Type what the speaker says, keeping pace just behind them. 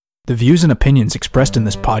The views and opinions expressed in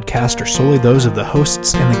this podcast are solely those of the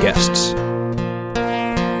hosts and the guests.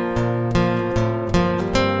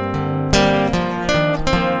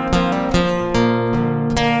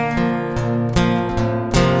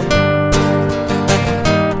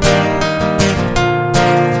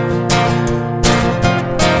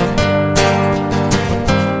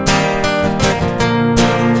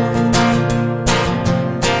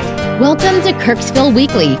 Welcome to Kirksville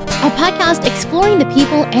Weekly, a podcast exploring the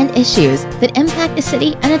people and issues that impact the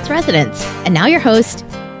city and its residents. And now your host,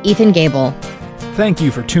 Ethan Gable. Thank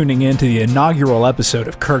you for tuning in to the inaugural episode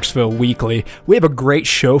of Kirksville Weekly. We have a great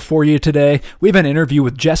show for you today. We have an interview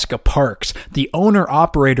with Jessica Parks, the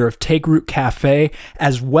owner-operator of Take Root Cafe,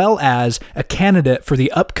 as well as a candidate for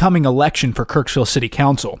the upcoming election for Kirksville City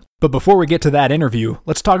Council. But before we get to that interview,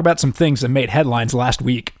 let's talk about some things that made headlines last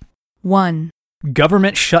week. 1.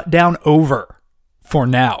 Government shutdown over. For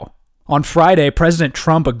now. On Friday, President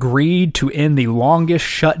Trump agreed to end the longest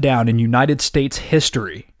shutdown in United States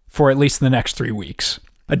history for at least the next 3 weeks.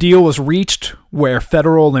 A deal was reached where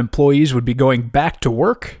federal employees would be going back to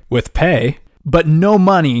work with pay, but no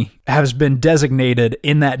money has been designated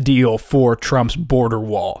in that deal for Trump's border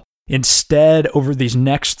wall. Instead, over these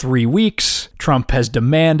next 3 weeks, Trump has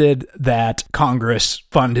demanded that Congress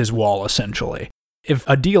fund his wall, essentially. If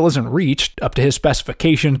a deal isn't reached up to his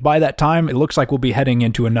specifications by that time, it looks like we'll be heading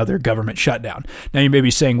into another government shutdown. Now you may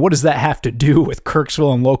be saying, what does that have to do with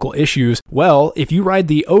Kirksville and local issues? Well, if you ride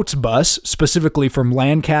the Oats bus, specifically from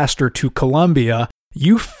Lancaster to Columbia,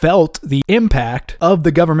 you felt the impact of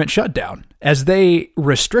the government shutdown as they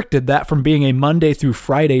restricted that from being a Monday through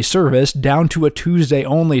Friday service down to a Tuesday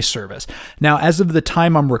only service. Now, as of the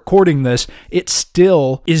time I'm recording this, it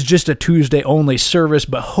still is just a Tuesday only service,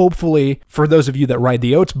 but hopefully for those of you that ride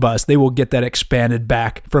the Oats bus, they will get that expanded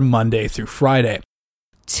back from Monday through Friday.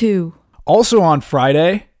 2. Also on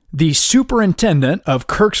Friday, the superintendent of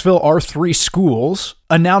Kirksville R3 schools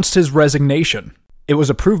announced his resignation. It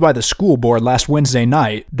was approved by the school board last Wednesday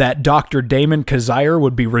night that Dr. Damon Kazire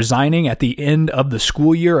would be resigning at the end of the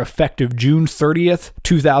school year effective June 30th,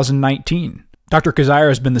 2019. Dr. Kazire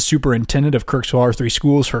has been the superintendent of Kirksville R3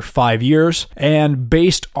 schools for 5 years, and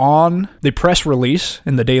based on the press release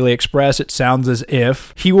in the Daily Express, it sounds as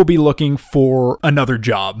if he will be looking for another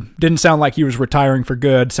job. Didn't sound like he was retiring for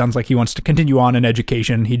good. Sounds like he wants to continue on in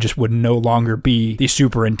education. He just would no longer be the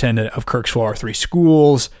superintendent of Kirksville R3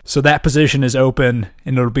 schools. So that position is open,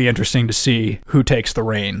 and it'll be interesting to see who takes the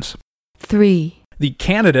reins. 3. The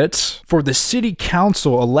candidates for the city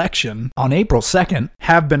council election on April 2nd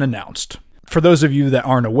have been announced. For those of you that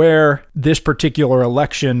aren't aware, this particular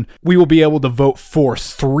election, we will be able to vote for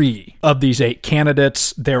 3 of these 8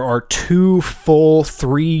 candidates. There are 2 full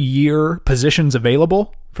 3-year positions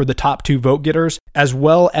available for the top 2 vote getters, as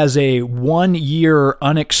well as a 1-year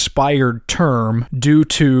unexpired term due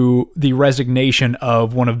to the resignation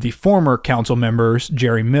of one of the former council members,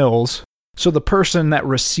 Jerry Mills. So the person that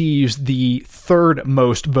receives the 3rd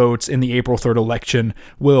most votes in the April 3rd election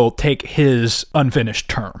will take his unfinished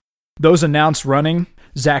term. Those announced running,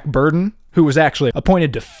 Zach Burden, who was actually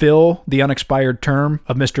appointed to fill the unexpired term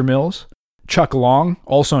of Mr. Mills, Chuck Long,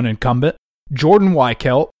 also an incumbent, Jordan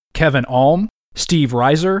Weichelt, Kevin Alm, Steve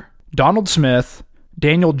Reiser, Donald Smith,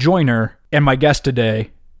 Daniel Joyner, and my guest today,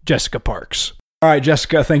 Jessica Parks. All right,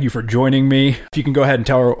 Jessica, thank you for joining me. If you can go ahead and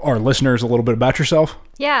tell our listeners a little bit about yourself.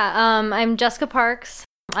 Yeah, I'm Jessica Parks.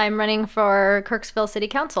 I'm running for Kirksville City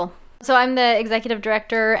Council. So I'm the executive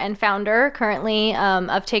director and founder currently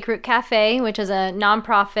of Take Root Cafe, which is a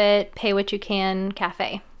nonprofit pay-what-you-can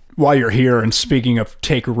cafe. While you're here, and speaking of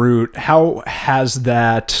Take Root, how has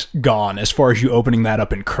that gone as far as you opening that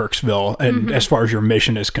up in Kirksville and as far as your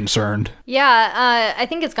mission is concerned? Yeah, I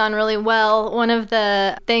think it's gone really well. One of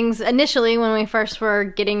the things initially when we first were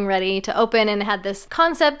getting ready to open and had this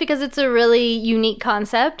concept, because it's a really unique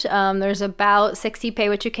concept, there's about 60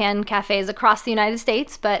 pay-what-you-can cafes across the United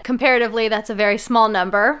States, but comparatively that's a very small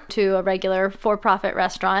number to a regular for-profit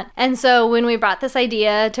restaurant. And so when we brought this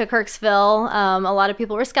idea to Kirksville, a lot of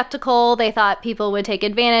people were skeptical. They thought people would take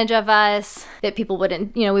advantage of us, that people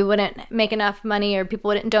wouldn't, we wouldn't make enough money or people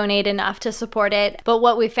wouldn't donate enough to support it. But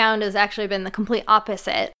what we found has actually been the complete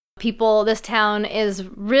opposite. This town is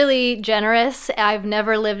really generous. I've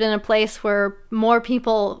never lived in a place where more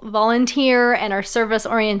people volunteer and are service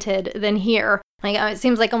oriented than here. Like, it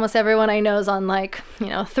seems like almost everyone I know is on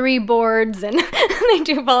 3 boards and they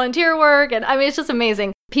do volunteer work. And I mean, it's just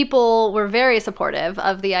amazing. People were very supportive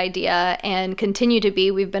of the idea and continue to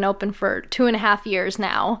be. We've been open for 2.5 years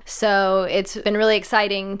now. So it's been really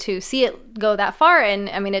exciting to see it go that far. And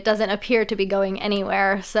I mean, it doesn't appear to be going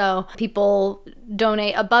anywhere. So people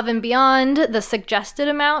donate above and beyond the suggested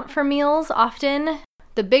amount for meals often.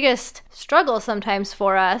 The biggest struggle sometimes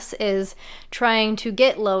for us is trying to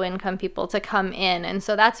get low-income people to come in. And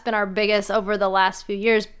so that's been our biggest, over the last few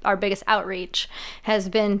years, our biggest outreach has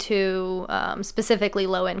been to specifically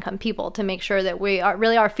low-income people, to make sure that we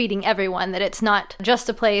really are feeding everyone, that it's not just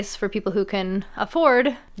a place for people who can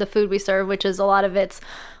afford the food we serve, which is a lot of it's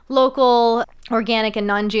local, organic, and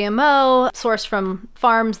non-GMO, sourced from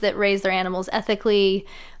farms that raise their animals ethically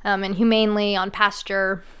and humanely on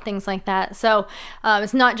pasture, things like that. So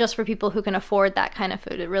it's not just for people who can afford that kind of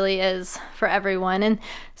food. It really is for everyone. And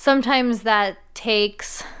sometimes that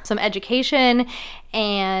takes some education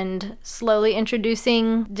and slowly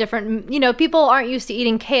introducing different, people aren't used to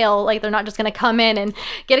eating kale. Like, they're not just going to come in and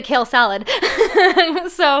get a kale salad.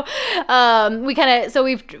 So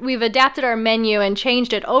we've adapted our menu and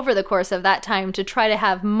changed it over the course of that time to try to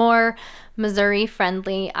have more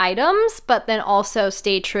Missouri-friendly items, but then also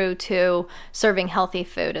stay true to serving healthy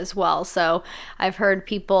food as well. So I've heard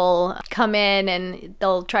people come in and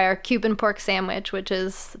they'll try our Cuban pork sandwich, which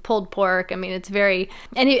is pulled pork. I mean, it's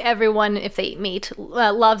everyone, if they eat meat,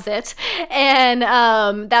 loves it. And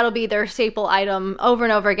that'll be their staple item over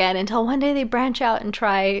and over again until one day they branch out and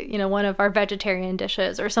try, one of our vegetarian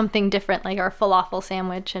dishes or something different, like our falafel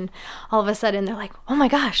sandwich. And all of a sudden they're like, oh my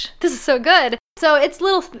gosh, this is so good. So it's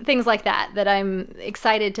little things like that I'm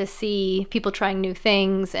excited to see, people trying new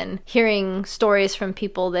things and hearing stories from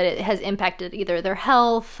people that it has impacted either their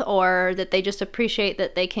health or that they just appreciate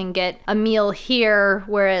that they can get a meal here,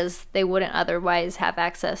 whereas they wouldn't otherwise have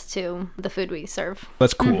access to the food we serve.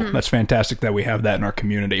 That's cool. Mm-hmm. That's fantastic that we have that in our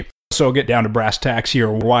community. So I'll get down to brass tacks here.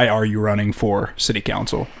 Why are you running for city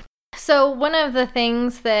council? So one of the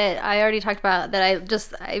things that I already talked about that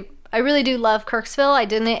I really do love Kirksville. I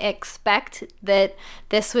didn't expect that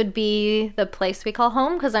this would be the place we call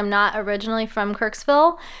home because I'm not originally from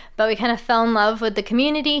Kirksville, but we kind of fell in love with the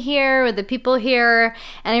community here, with the people here,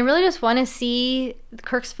 and I really just want to see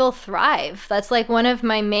Kirksville thrive. That's like one of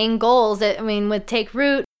my main goals. With Take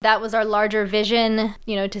Root, that was our larger vision,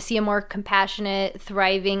 to see a more compassionate,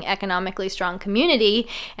 thriving, economically strong community.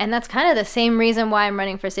 And that's kind of the same reason why I'm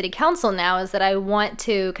running for city council now, is that I want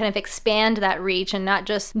to kind of expand that reach and not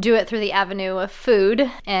just do it through the avenue of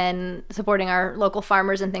food and supporting our local farmers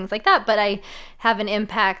and things like that, but I have an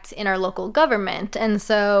impact in our local government. And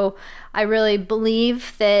so I really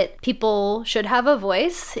believe that people should have a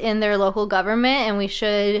voice in their local government, and we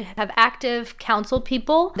should have active council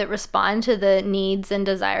people that respond to the needs and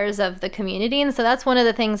desires of the community. And so that's one of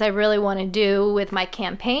the things I really want to do with my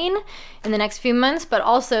campaign in the next few months, but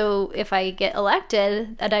also if I get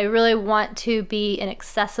elected, that I really want to be an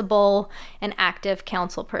accessible and active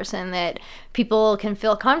council person, that people can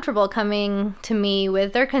feel comfortable coming to me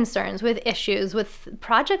with their concerns, with issues, with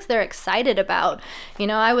projects they're excited about.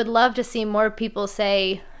 I would love to see more people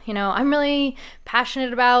say, I'm really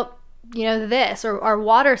passionate about this, or our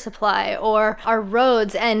water supply, or our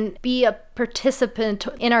roads, and be a participant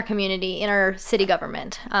in our community, in our city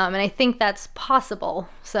government. And I think that's possible.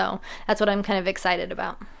 So that's what I'm kind of excited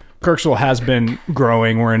about. Kirksville has been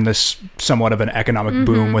growing. We're in this somewhat of an economic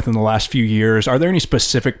boom within the last few years. Are there any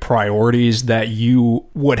specific priorities that you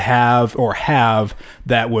would have or have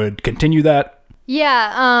that would continue that?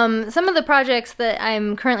 Yeah, some of the projects that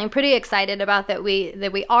I'm currently pretty excited about that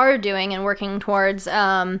we are doing and working towards.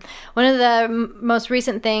 One of the most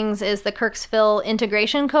recent things is the Kirksville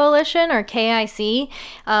Integration Coalition, or KIC.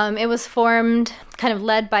 It was formed, kind of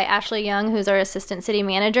led by Ashley Young, who's our assistant city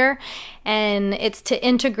manager, and it's to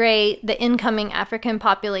integrate the incoming African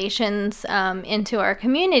populations into our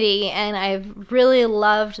community. And I've really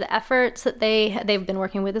loved the efforts that they've been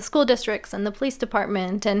working with the school districts and the police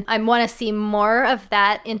department, and I want to see more of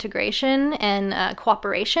that integration and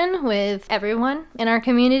cooperation with everyone in our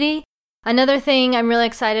community. Another thing I'm really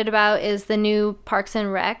excited about is the new Parks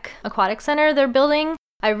and Rec Aquatic Center they're building.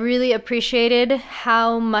 I really appreciated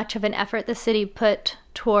how much of an effort the city put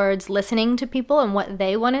towards listening to people and what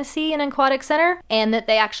they want to see in an aquatic center, and that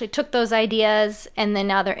they actually took those ideas and then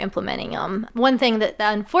now they're implementing them. One thing that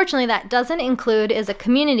unfortunately that doesn't include is a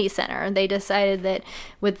community center. They decided that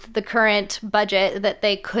with the current budget that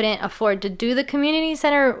they couldn't afford to do the community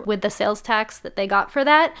center with the sales tax that they got for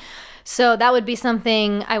that. So that would be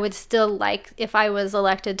something I would still like, if I was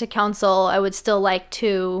elected to council, I would still like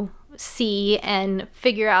to see and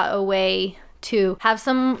figure out a way to have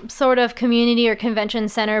some sort of community or convention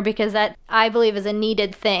center, because that, I believe, is a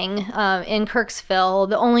needed thing in Kirksville.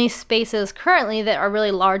 The only spaces currently that are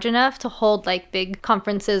really large enough to hold like big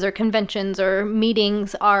conferences or conventions or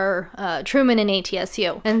meetings are Truman and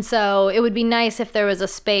ATSU. And so it would be nice if there was a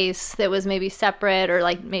space that was maybe separate, or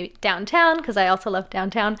like maybe downtown, because I also love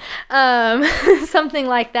downtown, something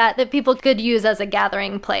like that people could use as a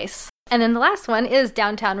gathering place. And then the last one is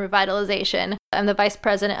downtown revitalization. I'm the vice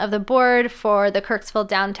president of the board for the Kirksville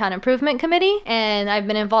Downtown Improvement Committee, and I've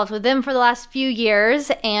been involved with them for the last few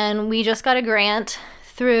years, and we just got a grant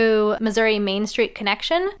through Missouri Main Street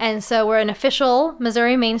Connection. And so we're an official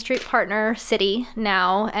Missouri Main Street partner city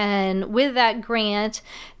now. And with that grant,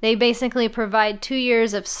 they basically provide 2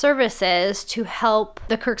 years of services to help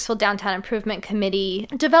the Kirksville Downtown Improvement Committee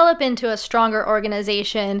develop into a stronger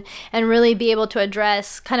organization and really be able to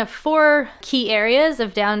address kind of 4 key areas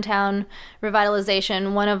of downtown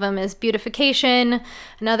revitalization. One of them is beautification.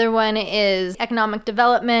 Another one is economic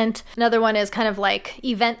development. Another one is kind of like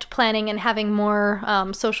event planning and having more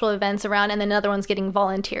social events around. And then another one's getting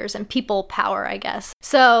volunteers and people power, I guess.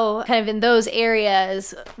 So kind of in those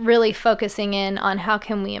areas, really focusing in on how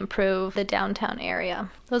can we improve the downtown area.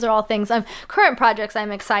 Those are all things, current projects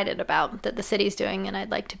I'm excited about that the city's doing and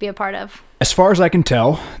I'd like to be a part of. As far as I can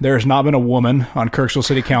tell, there has not been a woman on Kirksville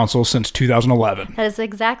City Council since 2011. That is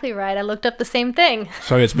exactly right. I looked up the same thing.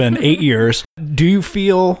 So it's been 8 years. Do you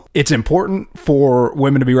feel it's important for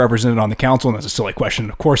women to be represented on the council? And that's a silly question.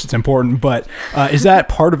 Of course it's important, but is that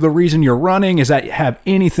part of the reason you're running? Does that have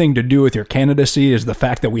anything to do with your candidacy? Is the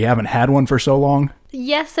fact that we haven't had one for so long?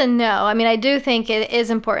 Yes and no. I mean, I do think it is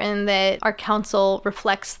important that our council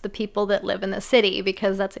reflects the people that live in the city,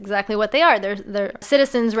 because that's exactly what they are. They're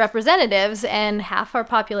citizens' representatives, and half our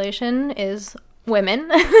population is women.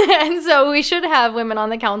 And so we should have women on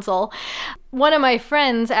the council. One of my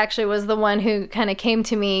friends actually was the one who kind of came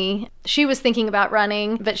to me. She was thinking about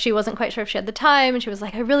running, but she wasn't quite sure if she had the time. And she was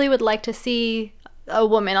like, I really would like to see a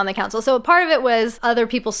woman on the council. So part of it was other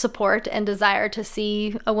people's support and desire to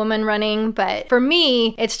see a woman running. But for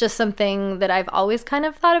me, it's just something that I've always kind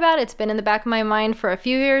of thought about. It's been in the back of my mind for a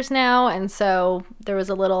few years now. And so there was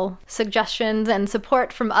a little suggestions and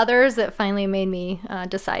support from others that finally made me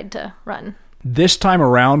decide to run. This time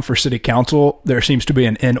around for city council, there seems to be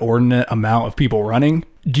an inordinate amount of people running.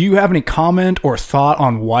 Do you have any comment or thought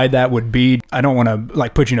on why that would be? I don't want to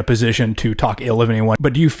put you in a position to talk ill of anyone,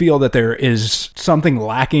 but do you feel that there is something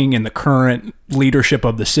lacking in the current leadership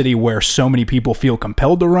of the city where so many people feel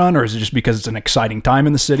compelled to run, or is it just because it's an exciting time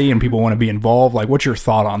in the city and people want to be involved? What's your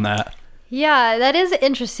thought on that? Yeah, that is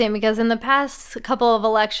interesting, because in the past couple of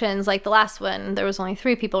elections, like the last one, there was only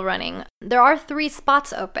 3 people running. There are 3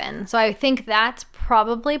 spots open. So I think that's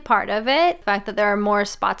probably part of it. The fact that there are more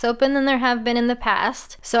spots open than there have been in the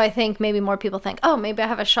past. So I think maybe more people think, oh, maybe I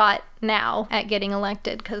have a shot now at getting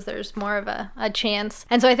elected because there's more of a chance.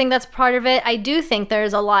 And so I think that's part of it. I do think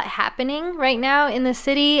there's a lot happening right now in the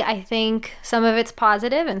city. I think some of it's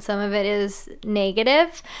positive and some of it is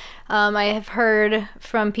negative. I have heard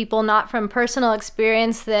from people, not from personal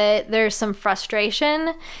experience, that there's some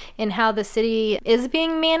frustration in how the city is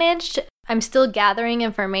being managed. I'm still gathering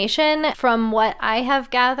information. From what I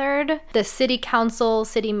have gathered, the city council,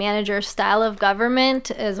 city manager style of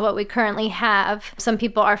government is what we currently have. Some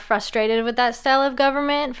people are frustrated with that style of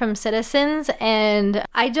government from citizens, and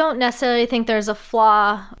I don't necessarily think there's a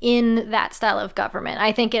flaw in that style of government.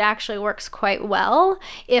 I think it actually works quite well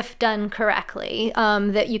if done correctly,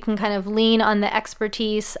 that you can kind of lean on the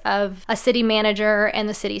expertise of a city manager and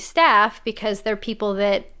the city staff, because they're people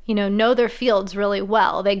that know their fields really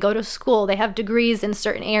well. They go to school, they have degrees in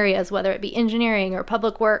certain areas, whether it be engineering or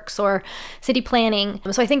public works or city planning.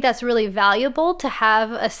 So I think that's really valuable to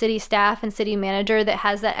have a city staff and city manager that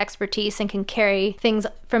has that expertise and can carry things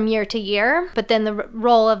from year to year. But then the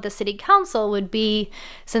role of the city council would be,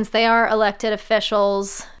 since they are elected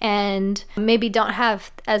officials and maybe don't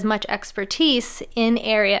have as much expertise in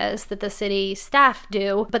areas that the city staff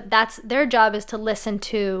do, but that's their job, is to listen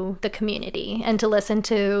to the community and to listen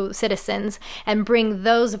to citizens and bring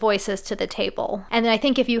those voices to the table. And then I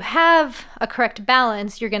think if you have a correct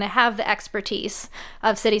balance, you're going to have the expertise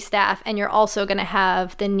of city staff, and you're also going to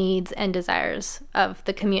have the needs and desires of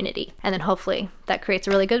the community. And then hopefully that creates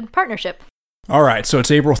a really good partnership. All right, so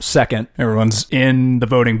it's April 2nd. Everyone's in the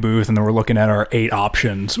voting booth, and then we're looking at our 8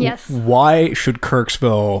 options. Yes. Why should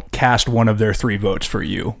Kirksville cast one of their 3 votes for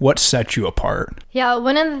you? What sets you apart? Yeah,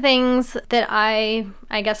 one of the things that I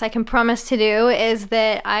guess I can promise to do is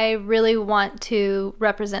that I really want to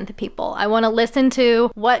represent the people. I want to listen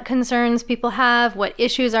to what concerns people have, what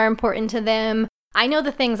issues are important to them. I know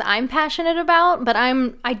the things I'm passionate about, but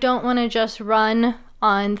I don't want to just run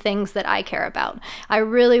on things that I care about. I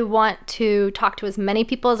really want to talk to as many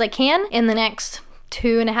people as I can in the next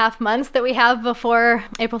 2.5 months that we have before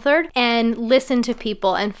April 3rd and listen to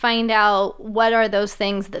people and find out what are those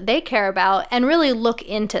things that they care about and really look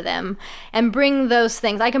into them and bring those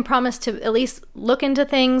things. I can promise to at least look into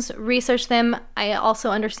things, research them. I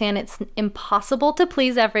also understand it's impossible to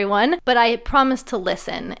please everyone, but I promise to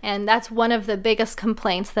listen. And that's one of the biggest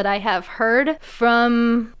complaints that I have heard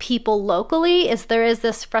from people locally is there is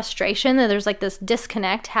this frustration that there's like this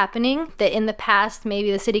disconnect happening that in the past maybe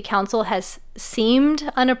the city council has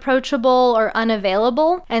seemed unapproachable or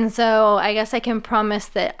unavailable. And so I guess I can promise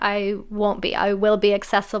that I won't be. I will be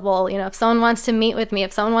accessible. You know, if someone wants to meet with me,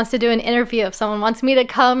 if someone wants to do an interview, if someone wants me to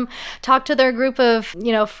come talk to their group of,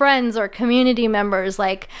 you know, friends or community members,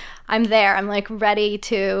 like I'm there. I'm like ready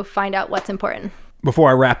to find out what's important. Before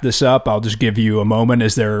I wrap this up, I'll just give you a moment.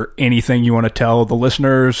 Is there anything you want to tell the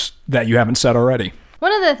listeners that you haven't said already?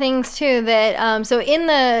 One of the things, too, that, so in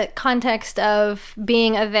the context of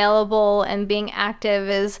being available and being active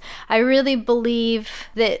is I really believe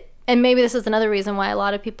that, and maybe this is another reason why a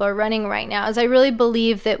lot of people are running right now, is I really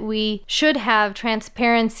believe that we should have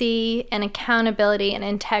transparency and accountability and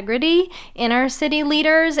integrity in our city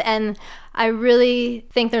leaders. And I really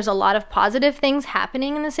think there's a lot of positive things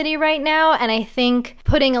happening in the city right now. And I think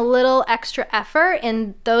putting a little extra effort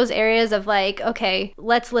in those areas of like, okay,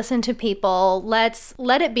 let's listen to people. Let's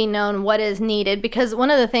let it be known what is needed. Because one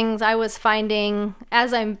of the things I was finding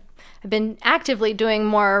as I've been actively doing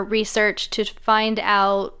more research to find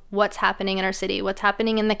out what's happening in our city, what's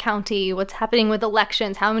happening in the county, what's happening with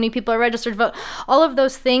elections, how many people are registered to vote, all of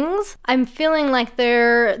those things. I'm feeling like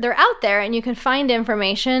they're out there and you can find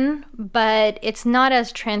information, but it's not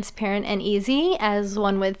as transparent and easy as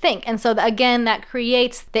one would think. And so again, that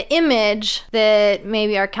creates the image that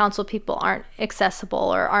maybe our council people aren't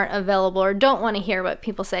accessible or aren't available or don't want to hear what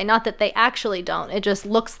people say. Not that they actually don't, it just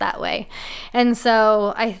looks that way. And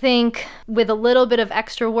so I think with a little bit of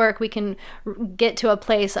extra work, we can get to a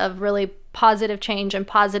place of really positive change and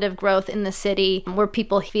positive growth in the city where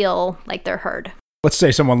people feel like they're heard. Let's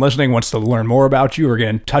say someone listening wants to learn more about you or get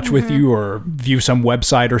in touch with you or view some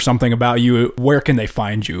website or something about you. Where can they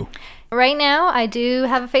find you? Right now, I do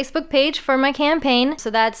have a Facebook page for my campaign. So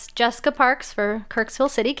that's Jessica Parks for Kirksville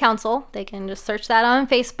City Council. They can just search that on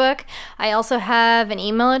Facebook. I also have an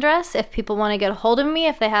email address if people want to get a hold of me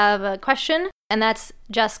if they have a question. And that's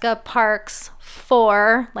Jessica Parks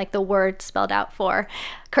 4, like the word spelled out for,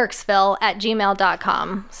 Kirksville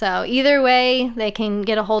 @gmail.com. So either way, they can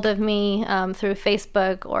get a hold of me through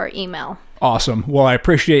Facebook or email. Awesome. Well, I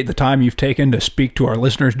appreciate the time you've taken to speak to our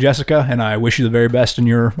listeners, Jessica, and I wish you the very best in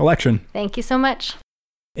your election. Thank you so much.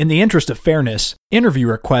 In the interest of fairness, interview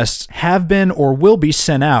requests have been or will be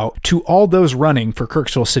sent out to all those running for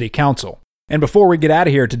Kirksville City Council. And before we get out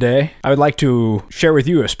of here today, I would like to share with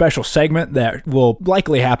you a special segment that will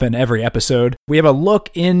likely happen every episode. We have a look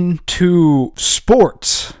into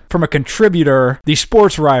sports from a contributor, the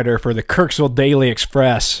sports writer for the Kirksville Daily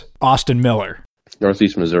Express, Austin Miller.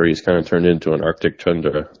 Northeast Missouri has kind of turned into an Arctic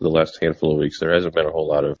tundra the last handful of weeks. There hasn't been a whole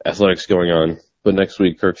lot of athletics going on. But next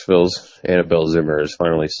week, Kirksville's Annabelle Zimmer is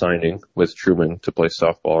finally signing with Truman to play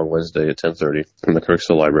softball on Wednesday at 10:30 in the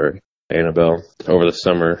Kirksville Library. Annabelle, over the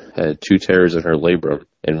summer, had 2 tears in her labrum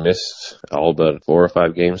and missed all but 4 or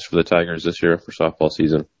 5 games for the Tigers this year for softball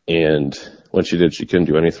season. And when she did, she couldn't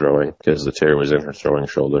do any throwing because the tear was in her throwing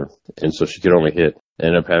shoulder. And so she could only hit.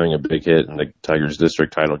 Ended up having a big hit in the Tigers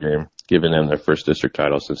district title game, giving them their first district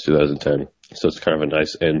title since 2010. So it's kind of a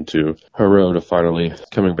nice end to her road of finally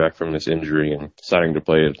coming back from this injury and deciding to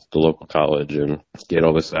play at the local college and get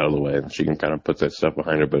all this out of the way. And she can kind of put that stuff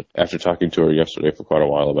behind her. But after talking to her yesterday for quite a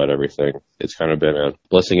while about everything, it's kind of been a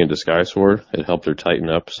blessing in disguise for her. It helped her tighten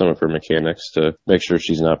up some of her mechanics to make sure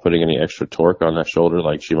she's not putting any extra torque on that shoulder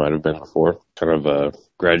like she might have been before. Kind of a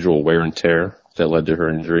gradual wear and tear that led to her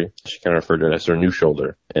injury. She kind of referred to it as her new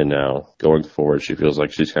shoulder. And now going forward, she feels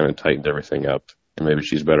like she's kind of tightened everything up. And maybe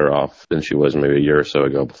she's better off than she was maybe a year or so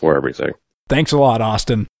ago before everything. Thanks a lot,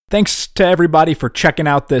 Austin. Thanks to everybody for checking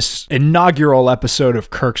out this inaugural episode of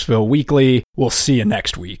Kirksville Weekly. We'll see you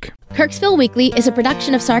next week. Kirksville Weekly is a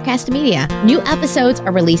production of Sarcast Media. New episodes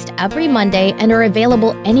are released every Monday and are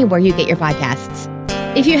available anywhere you get your podcasts.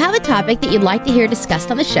 If you have a topic that you'd like to hear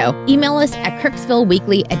discussed on the show, email us at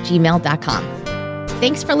kirksvilleweekly@gmail.com.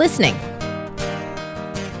 Thanks for listening.